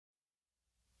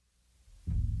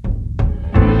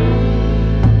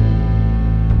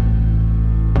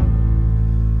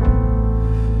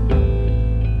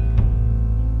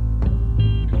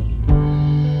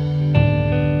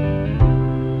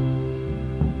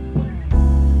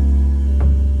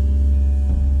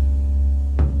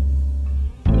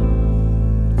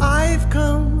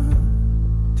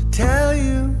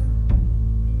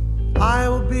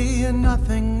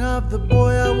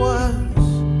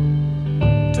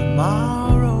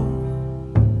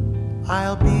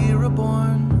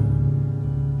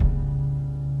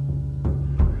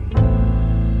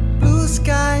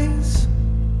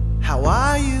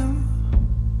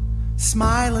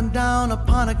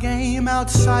on a game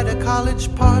outside a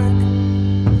college park.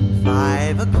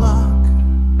 5 o'clock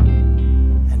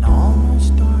and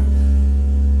almost dark.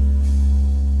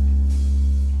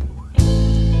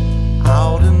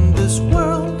 Out in this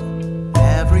world,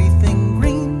 everything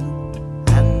green,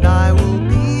 and I will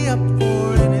be up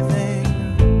for anything.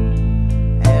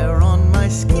 Air on my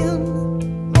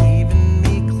skin, leaving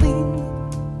me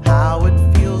clean. How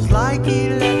it feels like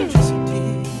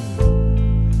electricity.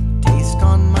 Taste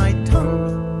on my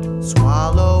tongue,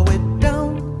 swallow it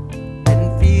down,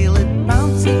 and feel it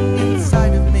bouncing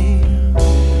inside of me.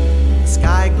 The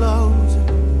sky glows,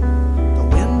 the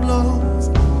wind blows,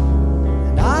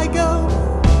 and I go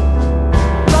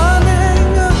running.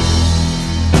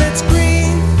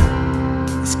 Blitzkrieg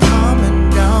is coming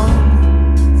down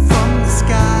from the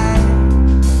sky.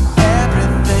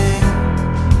 Everything,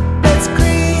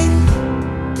 Blitzkrieg,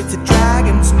 it's a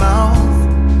dragon's mouth,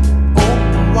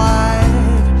 open wide,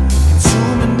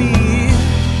 consuming me.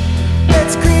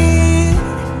 Blitzkrieg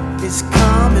is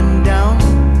coming down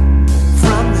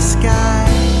from the sky.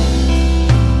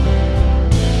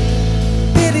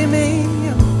 Pity me,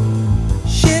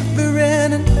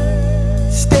 shivering and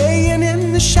staying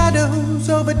in the shadows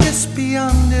over just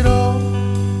beyond it all,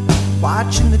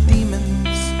 watching the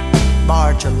demons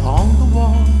march along the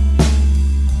wall.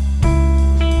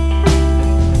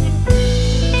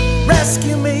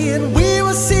 Rescue me and we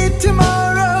will see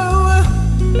tomorrow.